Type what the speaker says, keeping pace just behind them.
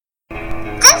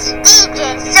This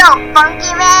DJ's so funky,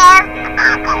 man.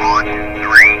 On 3,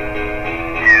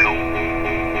 2,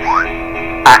 1,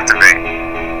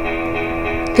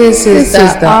 activate. This is the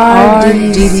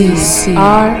RDDC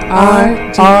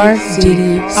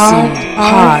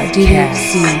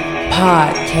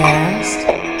podcast.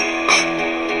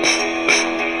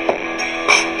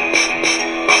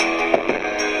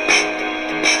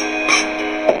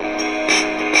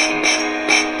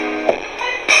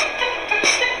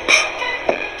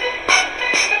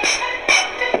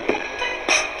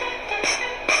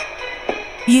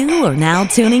 You are now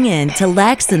tuning in to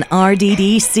Lex and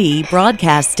RDDC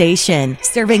broadcast station,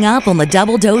 serving up on the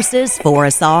double doses for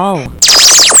us all.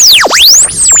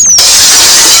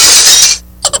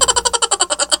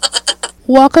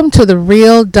 Welcome to the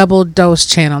Real Double Dose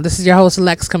channel. This is your host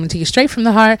Lex coming to you straight from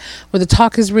the heart, where the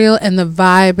talk is real and the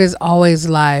vibe is always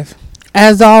live.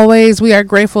 As always, we are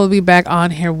grateful to be back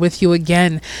on here with you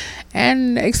again.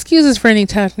 And excuses for any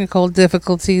technical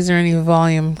difficulties or any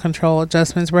volume control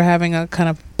adjustments. We're having a kind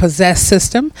of possessed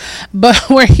system, but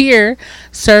we're here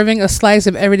serving a slice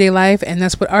of everyday life, and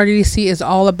that's what RDDC is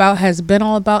all about, has been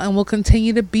all about, and will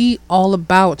continue to be all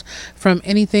about. From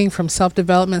anything from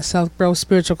self-development, self-growth,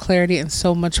 spiritual clarity, and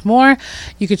so much more.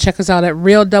 You can check us out at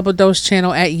Real Double Dose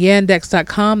channel at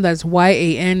yandex.com. That's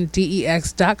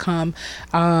YANDEX.com.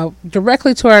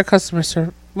 Directly to our customer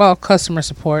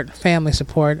support, family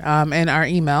support, and our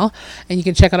email. And you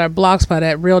can check out our blogspot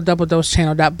at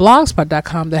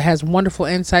realdoubledosechannel.blogspot.com that has wonderful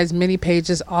insights, many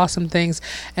pages, awesome things.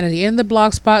 And at the end of the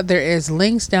blogspot, there is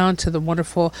links down to the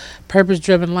wonderful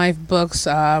purpose-driven life books,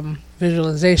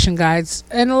 visualization guides,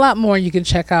 and a lot more you can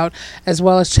check out, as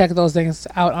well as check those things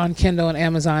out on Kindle and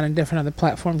Amazon and different other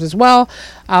platforms as well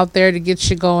out there to get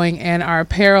you going, and our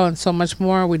apparel and so much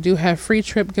more. We do have free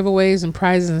trip giveaways and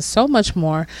prizes and so much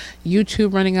more.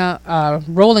 YouTube rolling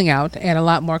out, and a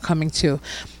lot more coming too.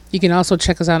 You can also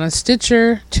check us out on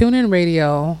Stitcher, TuneIn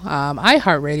Radio,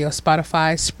 iHeartRadio,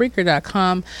 Spotify,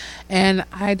 Spreaker.com, and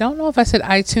I don't know if I said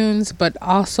iTunes, but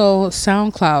also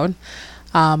SoundCloud.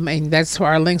 And that's where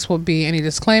our links will be. Any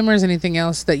disclaimers, anything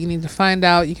else that you need to find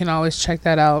out, you can always check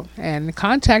that out and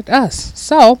contact us.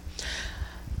 So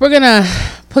we're going to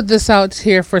put this out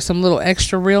here for some little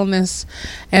extra realness.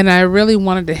 And I really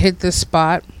wanted to hit this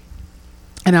spot.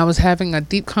 And I was having a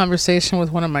deep conversation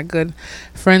with one of my good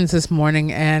friends this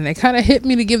morning, and it kind of hit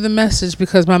me to give the message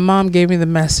because my mom gave me the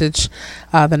message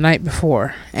the night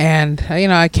before. And,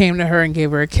 I came to her and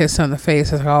gave her a kiss on the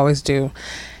face, as I always do.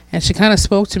 And she kind of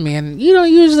spoke to me, and,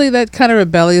 usually that kind of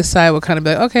rebellious side would kind of be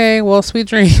like, okay, well, sweet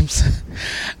dreams.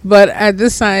 But at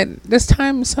this time,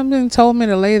 something told me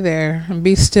to lay there and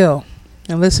be still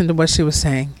and listen to what she was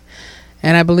saying.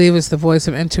 And I believe it's the voice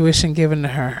of intuition given to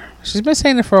her. She's been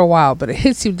saying it for a while, but it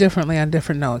hits you differently on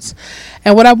different notes.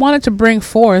 And what I wanted to bring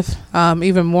forth,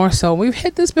 even more so, we've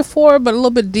hit this before, but a little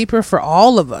bit deeper for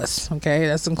all of us. Okay,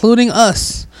 that's including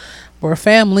us. We're a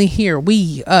family here.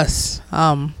 We, us.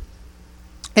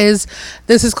 This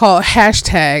is called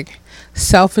hashtag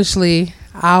selfishly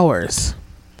ours.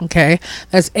 Okay,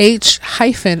 that's H-OURS.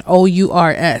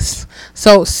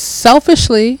 So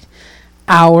selfishly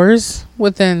ours,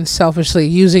 within selfishly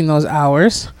using those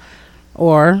hours,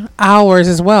 or ours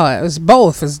as well. It's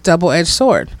both. It's double-edged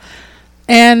sword.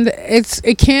 And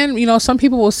it can, some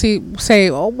people will say,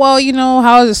 oh, well,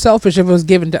 how is it selfish if it was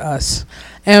given to us?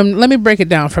 And let me break it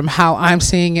down from how I'm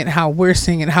seeing it, how we're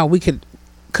seeing it, how we could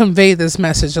convey this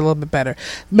message a little bit better.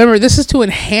 Remember, this is to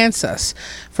enhance us,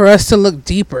 for us to look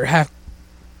deeper, have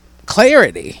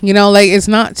clarity. It's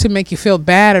not to make you feel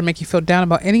bad or make you feel down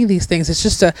about any of these things. It's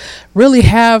just to really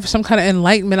have some kind of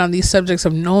enlightenment on these subjects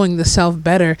of knowing the self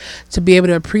better, to be able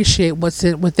to appreciate what's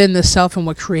within the self and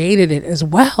what created it as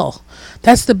well.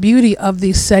 That's the beauty of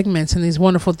these segments and these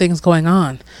wonderful things going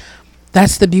on.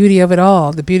 That's the beauty of it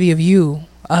all, the beauty of you,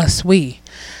 us, we.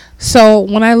 So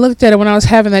when I looked at it, when I was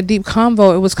having that deep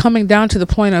convo, it was coming down to the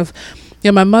point of,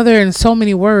 my mother in so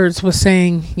many words was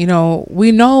saying,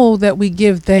 we know that we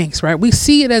give thanks, right? We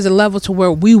see it as a level to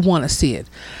where we want to see it,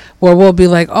 where we'll be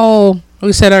like, oh,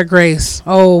 we said our grace.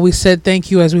 Oh, we said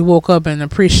thank you as we woke up in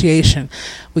appreciation.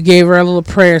 We gave our little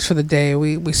prayers for the day.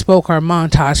 We spoke our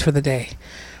montage for the day.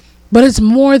 But it's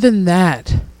more than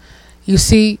that. You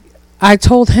see, I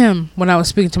told him when I was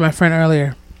speaking to my friend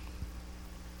earlier,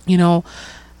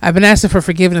 I've been asking for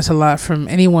forgiveness a lot from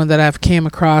anyone that I've came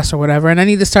across or whatever. And I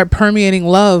need to start permeating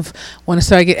love when I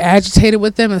start to get agitated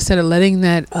with them, instead of letting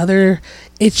that other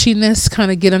itchiness kind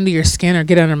of get under your skin or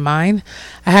get under mine.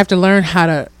 I have to learn how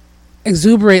to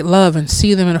exuberate love and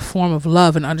see them in a form of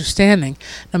love and understanding,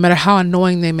 no matter how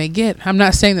annoying they may get. I'm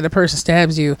not saying that a person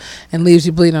stabs you and leaves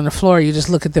you bleeding on the floor, you just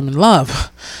look at them in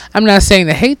love. I'm not saying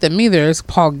to hate them either. It's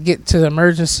called get to the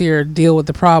emergency or deal with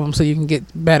the problem so you can get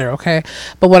better, okay?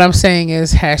 But what I'm saying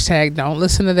is hashtag don't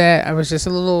listen to that. I was just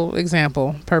a little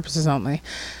example, purposes only.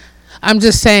 I'm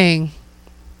just saying,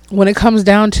 when it comes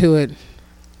down to it,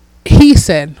 he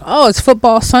said, oh, it's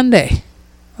football Sunday.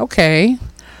 Okay.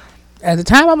 At the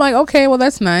time, I'm like, okay, well,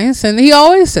 that's nice. And he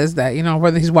always says that,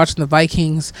 whether he's watching the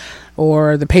Vikings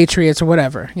or the Patriots or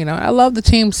whatever. I love the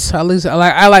teams. I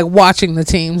like watching the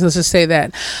teams. Let's just say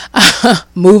that.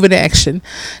 Move in action.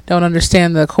 Don't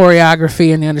understand the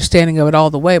choreography and the understanding of it all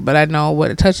the way, but I know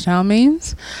what a touchdown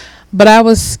means. But I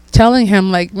was telling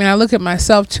him, I look at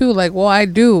myself too, well, I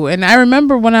do. And I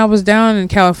remember when I was down in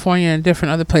California and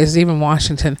different other places, even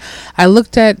Washington, I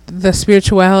looked at the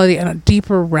spirituality in a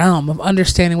deeper realm of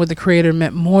understanding what the Creator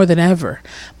meant more than ever.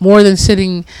 More than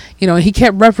sitting, he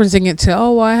kept referencing it to,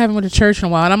 oh, well, I haven't went to church in a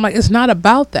while. And I'm like, it's not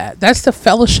about that. That's the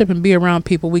fellowship and be around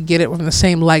people. We get it from the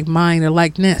same like mind or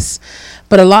likeness.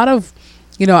 But a lot of,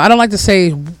 I don't like to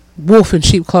say wolf in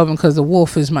sheep clothing because the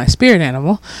wolf is my spirit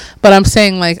animal, but I'm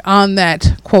saying on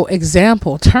that quote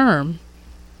example term,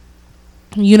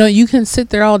 you can sit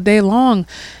there all day long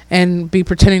and be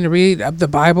pretending to read the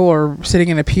Bible or sitting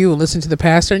in a pew and listen to the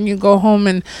pastor, and you go home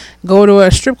and go to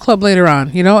a strip club later on,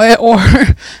 or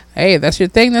hey, that's your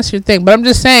thing. But I'm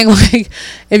just saying,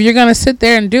 if you're going to sit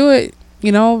there and do it,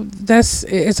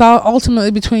 it's all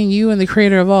ultimately between you and the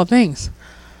Creator of all things.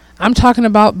 I'm talking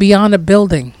about beyond a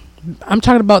building. I'm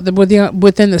talking about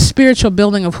within the spiritual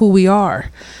building of who we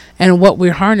are and what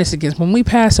we're harnessed against. When we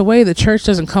pass away, the church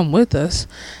doesn't come with us.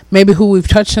 Maybe who we've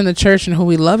touched in the church and who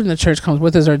we loved in the church comes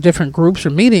with us, or different groups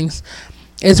or meetings.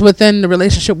 It's within the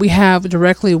relationship we have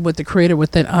directly with the Creator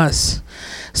within us.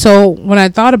 So when I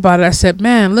thought about it, I said,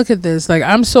 man, look at this.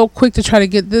 I'm so quick to try to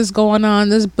get this going on,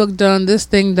 this book done, this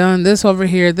thing done, this over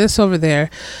here, this over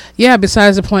there. Yeah,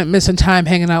 besides the point, missing time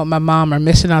hanging out with my mom or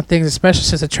missing out things, especially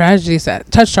since the tragedies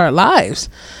that touched our lives.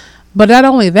 But not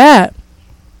only that,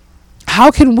 how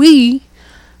can we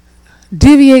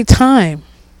deviate time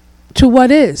to what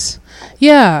is?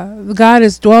 Yeah, God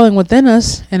is dwelling within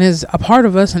us and is a part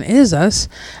of us and is us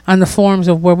on the forms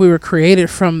of where we were created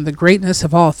from the greatness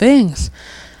of all things.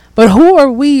 But who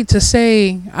are we to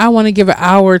say, I want to give an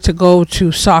hour to go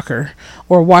to soccer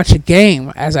or watch a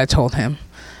game, as I told him.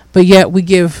 But yet we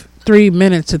give 3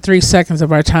 minutes to 3 seconds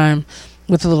of our time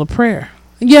with a little prayer.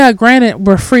 Yeah, granted,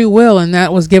 we're free will and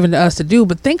that was given to us to do,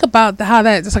 but think about how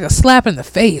that it's like a slap in the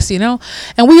face, And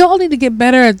we all need to get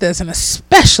better at this, and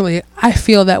especially I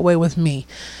feel that way with me.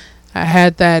 I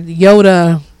had that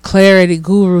Yoda clarity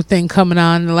guru thing coming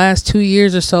on in the last 2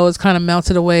 years or so. It's kind of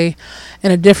melted away in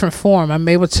a different form. I'm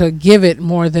able to give it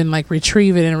more than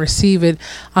retrieve it and receive it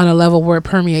on a level where it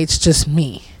permeates just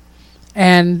me.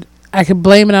 And I could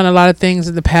blame it on a lot of things,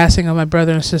 in the passing of my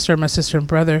brother and sister, my sister and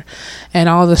brother, and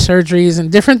all the surgeries and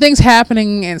different things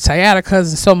happening, and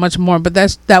sciaticas and so much more. But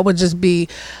that would just be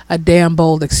a damn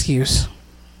bold excuse.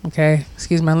 Okay?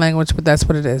 Excuse my language, but that's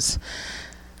what it is.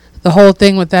 The whole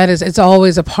thing with that is it's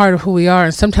always a part of who we are.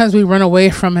 And sometimes we run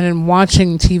away from it and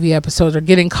watching TV episodes or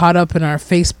getting caught up in our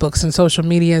Facebooks and social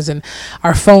medias and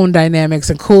our phone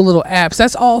dynamics and cool little apps.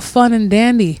 That's all fun and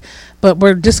dandy. But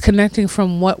we're disconnecting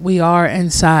from what we are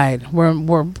inside. We're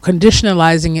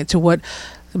conditionalizing it to what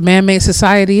man-made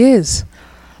society is.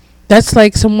 That's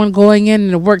like someone going in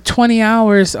and work 20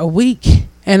 hours a week,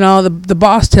 and all the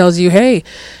boss tells you, hey,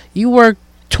 you work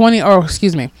 40 hours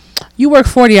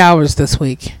this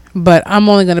week, but I'm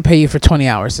only going to pay you for 20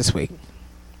 hours this week.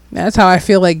 That's how I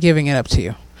feel like giving it up to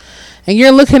you. And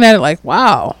you're looking at it like,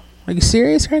 wow, are you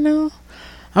serious right now?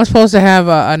 I'm supposed to have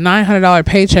a $900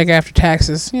 paycheck after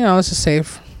taxes, let's just say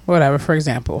whatever, for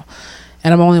example,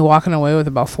 and I'm only walking away with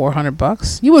about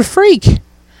 $400. You would freak.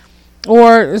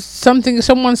 Or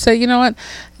someone say, you know what,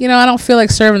 I don't feel like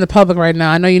serving the public right now.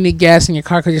 I know you need gas in your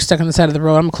car because you're stuck on the side of the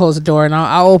road. I'm going to close the door and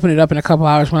I'll open it up in a couple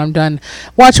hours when I'm done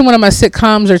watching one of my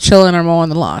sitcoms or chilling or mowing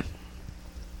the lawn.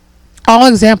 All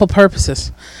example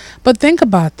purposes. But think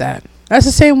about that. That's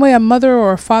the same way a mother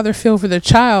or a father feel for their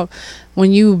child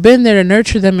when you've been there to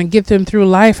nurture them and get them through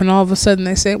life, and all of a sudden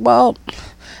they say, well,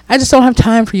 I just don't have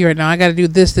time for you right now. I got to do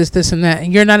this, and that.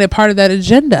 And you're not a part of that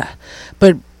agenda.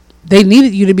 But they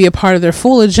needed you to be a part of their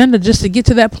full agenda just to get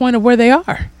to that point of where they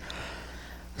are.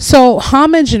 So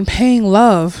homage and paying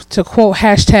love, to quote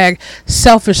hashtag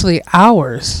selfishly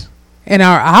ours, and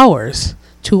our hours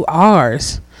to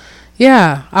ours.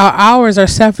 Yeah, our hours are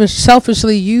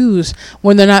selfishly used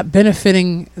when they're not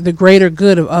benefiting the greater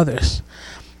good of others.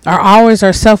 Our hours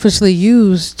are selfishly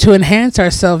used to enhance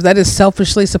ourselves. That is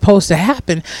selfishly supposed to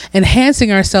happen,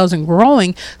 enhancing ourselves and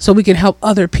growing so we can help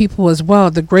other people as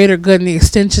well. The greater good and the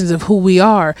extensions of who we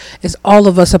are is all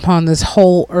of us upon this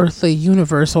whole earthly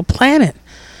universal planet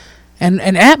and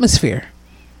atmosphere.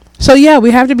 So yeah, we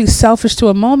have to be selfish to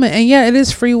a moment, and yeah, it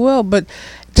is free will, but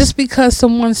just because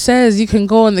someone says you can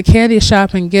go in the candy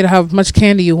shop and get how much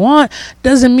candy you want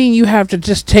doesn't mean you have to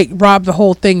just rob the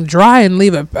whole thing dry and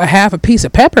leave a half a piece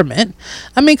of peppermint.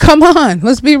 I mean, come on,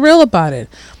 let's be real about it.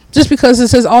 Just because it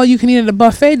says all you can eat at a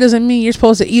buffet doesn't mean you're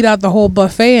supposed to eat out the whole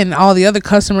buffet and all the other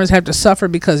customers have to suffer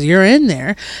because you're in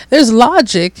there. There's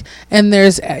logic, and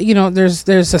there's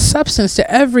a substance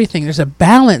to everything. There's a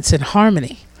balance and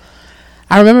harmony.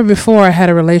 I remember before I had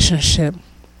a relationship,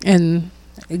 and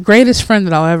the greatest friend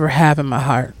that I'll ever have in my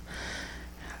heart.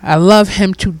 I love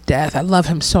him to death. I love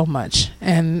him so much.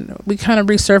 And we kind of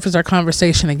resurfaced our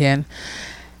conversation again.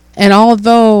 And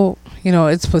although,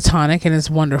 it's platonic and it's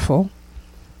wonderful,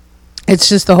 it's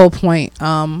just the whole point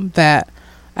that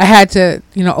I had to,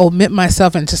 omit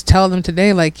myself and just tell them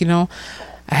today, I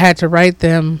had to write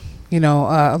them,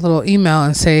 a little email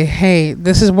and say, hey,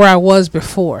 this is where I was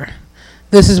before.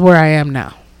 This is where I am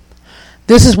now.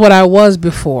 This is what I was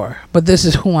before, but this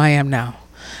is who I am now.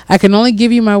 I can only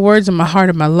give you my words and my heart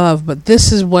and my love, but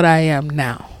this is what I am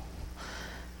now.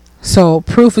 So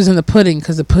proof is in the pudding,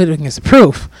 because the pudding is the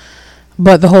proof.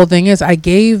 But the whole thing is, I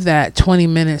gave that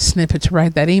 20-minute snippet to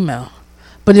write that email.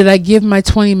 But did I give my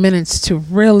 20 minutes to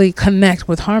really connect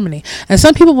with harmony? And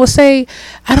some people will say,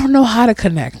 I don't know how to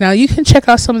connect. Now, you can check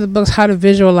out some of the books, How to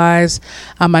Visualize.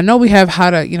 I know we have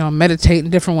How to, Meditate,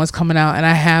 and different ones coming out. And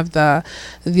I have the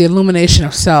Illumination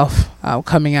of Self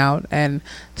coming out, and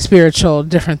spiritual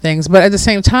different things. But at the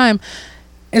same time,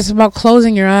 it's about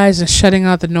closing your eyes and shutting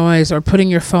out the noise, or putting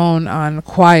your phone on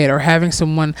quiet, or having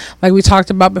someone, like we talked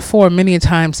about before many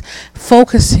times,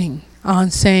 focusing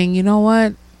on saying, you know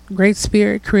what? Great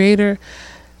Spirit, Creator,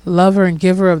 lover and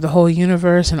giver of the whole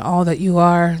universe and all that you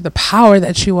are, the power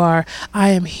that you are,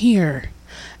 I am here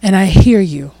and I hear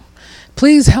you.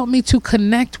 Please help me to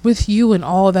connect with you and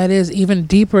all that is, even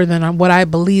deeper than what I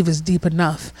believe is deep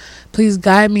enough. Please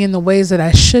guide me in the ways that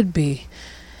I should be.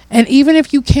 And even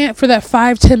if you can't for that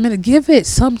 5-10 minutes, give it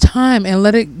some time and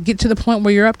let it get to the point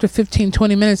where you're up to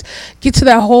 15-20 minutes. Get to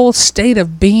that whole state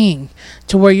of being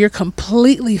to where you're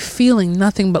completely feeling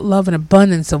nothing but love and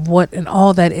abundance of what and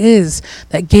all that is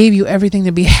that gave you everything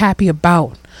to be happy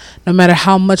about, no matter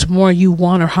how much more you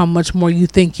want or how much more you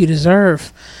think you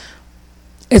deserve.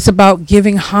 It's about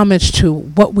giving homage to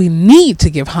what we need to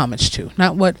give homage to,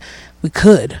 not what we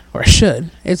could or should.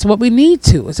 It's what we need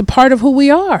to. It's a part of who we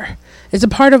are. It's a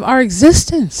part of our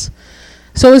existence.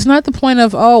 So it's not the point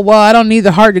of, oh, well, I don't need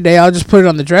the heart today, I'll just put it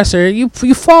on the dresser. You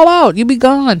fall out. You be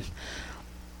gone.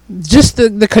 Just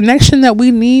the connection that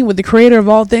we need with the Creator of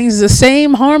all things is the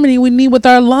same harmony we need with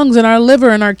our lungs and our liver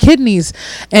and our kidneys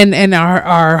and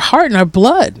our heart and our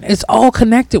blood. It's all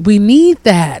connected. We need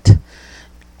that.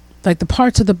 Like the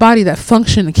parts of the body that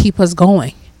function to keep us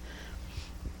going.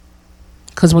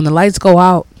 Because when the lights go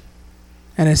out,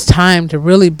 and it's time to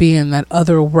really be in that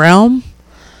other realm,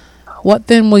 what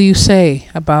then will you say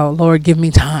about, Lord, give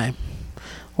me time,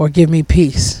 or give me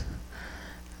peace?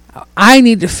 I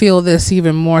need to feel this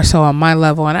even more so on my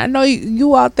level. And I know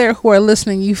you out there who are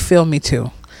listening, you feel me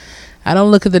too. I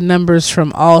don't look at the numbers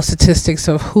from all statistics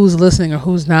of who's listening or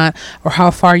who's not, or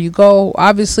how far you go.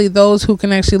 Obviously, those who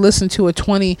can actually listen to a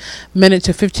 20-minute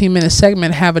to 15-minute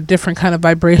segment have a different kind of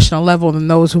vibrational level than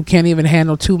those who can't even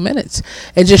handle 2 minutes.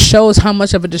 It just shows how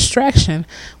much of a distraction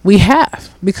we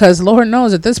have, because Lord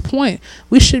knows at this point,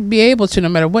 we should be able to, no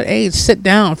matter what age, sit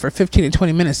down for 15 to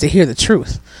 20 minutes to hear the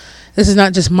truth. This is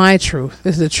not just my truth.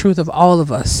 This is the truth of all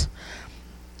of us.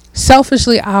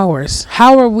 Selfishly hours.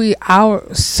 How are we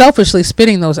selfishly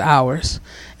spending those hours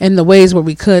in the ways where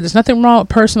we could? There's nothing wrong with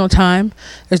personal time.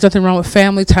 There's nothing wrong with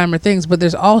family time or things, but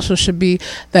there's also should be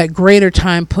that greater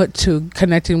time put to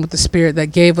connecting with the Spirit that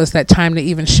gave us that time to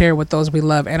even share with those we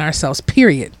love and ourselves,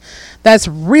 period. That's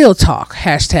real talk.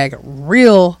 #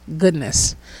 real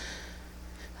goodness.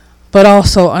 But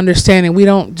also understanding we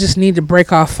don't just need to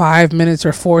break off 5 minutes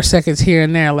or 4 seconds here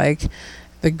and there like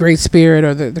the Great Spirit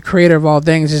or the Creator of all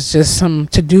things is just some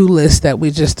to-do list that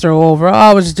we just throw over. Oh,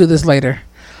 I'll just do this later.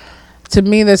 To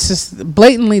me, that's just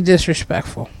blatantly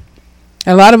disrespectful.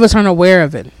 A lot of us aren't aware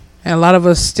of it. And a lot of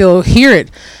us still hear it,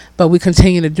 but we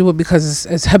continue to do it because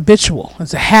it's habitual.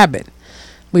 It's a habit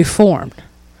we formed.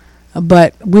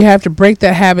 But we have to break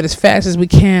that habit as fast as we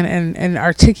can and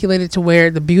articulate it to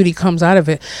where the beauty comes out of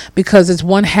it, because it's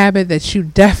one habit that you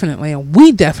definitely, and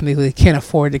we definitely can't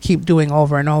afford to keep doing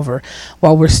over and over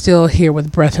while we're still here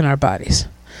with breath in our bodies.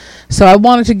 So I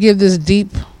wanted to give this deep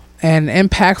and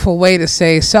impactful way to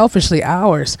say selfishly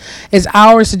ours. It's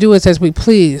ours to do it as we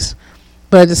please.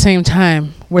 But at the same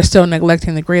time, we're still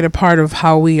neglecting the greater part of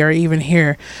how we are even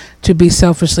here to be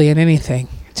selfishly in anything,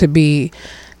 to be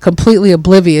completely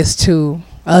oblivious to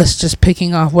us just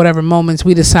picking off whatever moments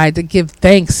we decide to give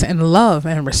thanks and love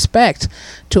and respect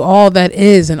to all that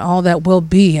is and all that will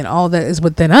be and all that is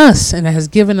within us and has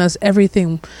given us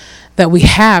everything that we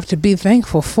have to be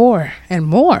thankful for and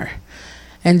more.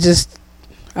 And just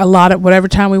allot it whatever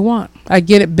time we want. I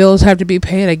get it, bills have to be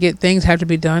paid, I get things have to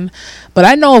be done, but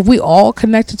I know if we all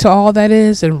connected to all that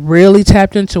is and really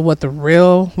tapped into what the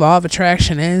real law of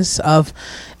attraction is of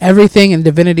everything in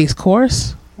divinity's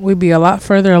course, we'd be a lot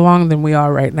further along than we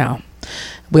are right now.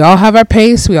 We all have our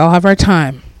pace, we all have our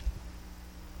time,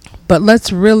 but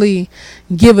let's really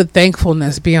give a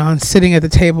thankfulness beyond sitting at the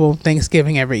table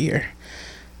Thanksgiving every year.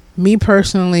 Me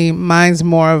personally, mine's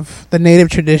more of the Native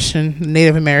tradition, the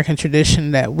Native American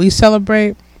tradition that we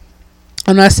celebrate.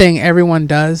 I'm not saying everyone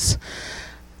does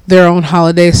their own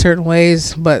holidays certain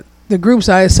ways, but the groups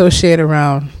I associate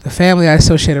around, the family I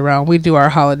associate around, we do our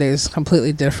holidays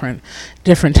completely different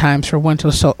times for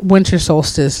winter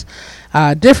solstice,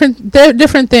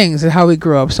 different things and how we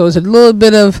grew up. So it's a little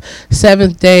bit of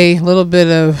Seventh Day, a little bit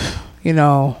of,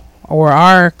 where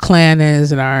our clan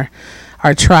is and our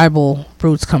tribal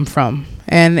roots come from.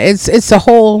 And it's a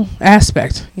whole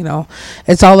aspect,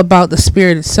 it's all about the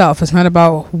spirit itself. It's not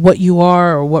about what you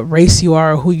are or what race you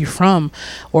are or who you're from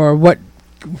or what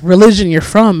religion you're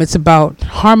from. It's about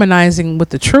harmonizing with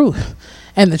the truth,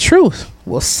 and the truth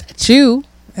will set you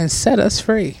and set us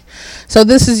free. So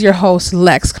this is your host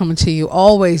Lex coming to you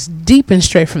always deep and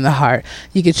straight from the heart.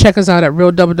 You can check us out at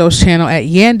Real Double Dose Channel at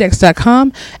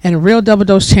yandex.com and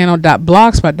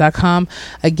realdoubledosechannel.blogspot.com.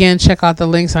 Again, check out the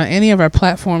links on any of our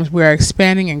platforms. We are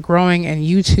expanding and growing, and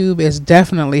YouTube is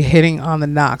definitely hitting on the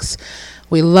knocks.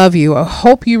 We love you. I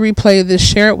hope you replay this.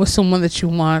 Share it with someone that you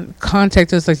want.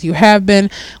 Contact us like you have been.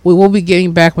 We will be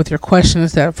getting back with your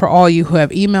questions that for all you who have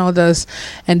emailed us,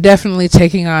 and definitely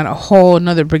taking on a whole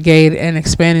another brigade and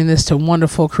expanding this to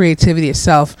wonderful creativity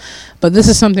itself. But this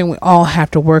is something we all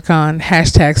have to work on.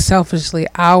 Hashtag selfishly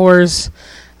ours.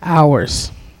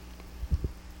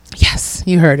 Yes,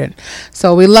 you heard it.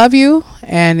 So we love you,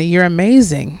 and you're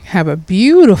amazing. Have a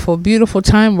beautiful, beautiful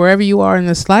time wherever you are in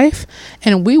this life,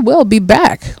 and we will be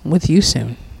back with you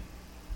soon.